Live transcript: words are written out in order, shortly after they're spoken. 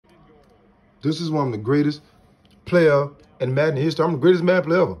This is why I'm the greatest player in Madden history. I'm the greatest Madden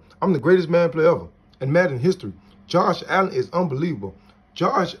player ever. I'm the greatest Madden player ever in Madden history. Josh Allen is unbelievable.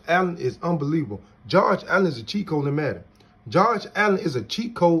 Josh Allen is unbelievable. Josh Allen is a cheat code in Madden. Josh Allen is a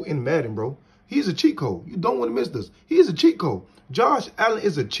cheat code in Madden, bro. He's a cheat code. You don't want to miss this. He is a cheat code. Josh Allen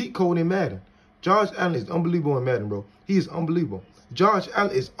is a cheat code in Madden. Josh Allen is unbelievable in Madden, bro. He is unbelievable. Josh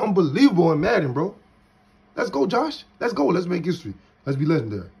Allen is unbelievable in Madden, bro. Let's go, Josh. Let's go. Let's make history. Let's be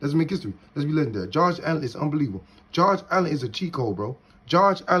legendary. Let's make history. Let's be legendary. Josh Allen is unbelievable. Josh Allen is a cheat code, bro.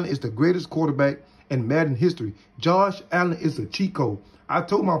 Josh Allen is the greatest quarterback in Madden history. Josh Allen is a cheat code. I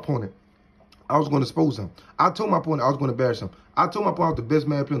told my opponent I was going to expose him. I told my opponent I was going to embarrass him. I told my opponent I was the best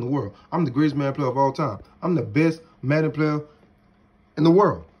Madden player in the world. I'm the greatest Madden player of all time. I'm the best Madden player in the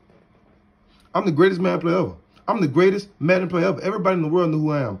world. I'm the greatest Madden player ever. I'm the greatest Madden player ever. Everybody in the world knew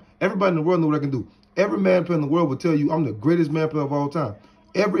who I am. Everybody in the world knew what I can do. Every Madden player in the world will tell you I'm the greatest Madden player of all time.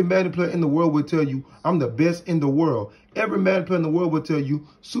 Every Madden player in the world will tell you I'm the best in the world. Every Madden player in the world will tell you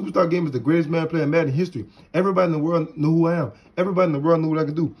Superstar Game is the greatest Madden player in Madden history. Everybody in the world knew who I am. Everybody in the world knew what I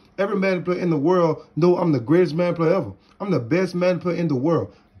can do. Every Madden player in the world know I'm the greatest Madden player ever. I'm the best Madden player in the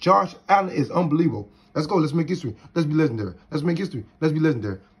world. Josh Allen is unbelievable. Let's go. Let's make history. Let's be legendary. Let's make history. Let's be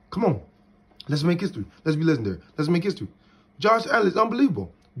legendary. Come on. Let's make history. Let's be legendary. Let's make history. Josh Allen is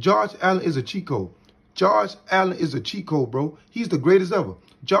unbelievable. Josh Allen is a cheat code. Josh Allen is a cheat code, bro. He's the greatest ever.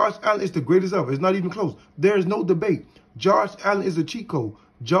 Josh Allen is the greatest ever. It's not even close. There is no debate. Josh Allen is a cheat code.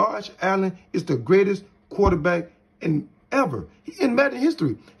 Josh Allen is the greatest quarterback in Madden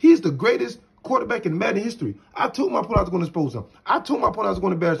history. He is the greatest quarterback in Madden history. I told my opponent I was going to expose him. I told my opponent I was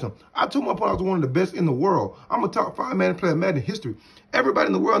going to embarrass him. I told my opponent I was one of the best in the world. I'm a top 5 Madden player in Madden history. Everybody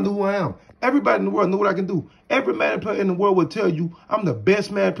in the world knew who I am. Everybody in the world knew what I can do. Every Madden player in the world will tell you I'm the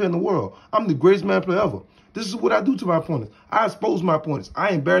best Madden player in the world. I'm the greatest Madden player ever. This is what I do to my opponents. I expose my opponents.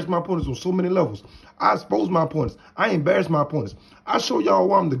 I embarrass my opponents on so many levels. I expose my opponents. I embarrass my opponents. I show y'all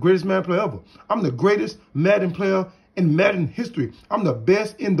why I'm the greatest Madden player ever. I'm the greatest Madden player in Madden history. I'm the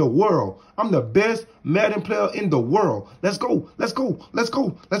best in the world. I'm the best Madden player in the world. Let's go. Let's go. Let's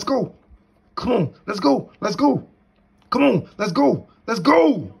go. Let's go. Come on. Let's go. Let's go. Come on. Let's go. Let's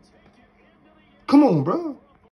go. Come on, bro.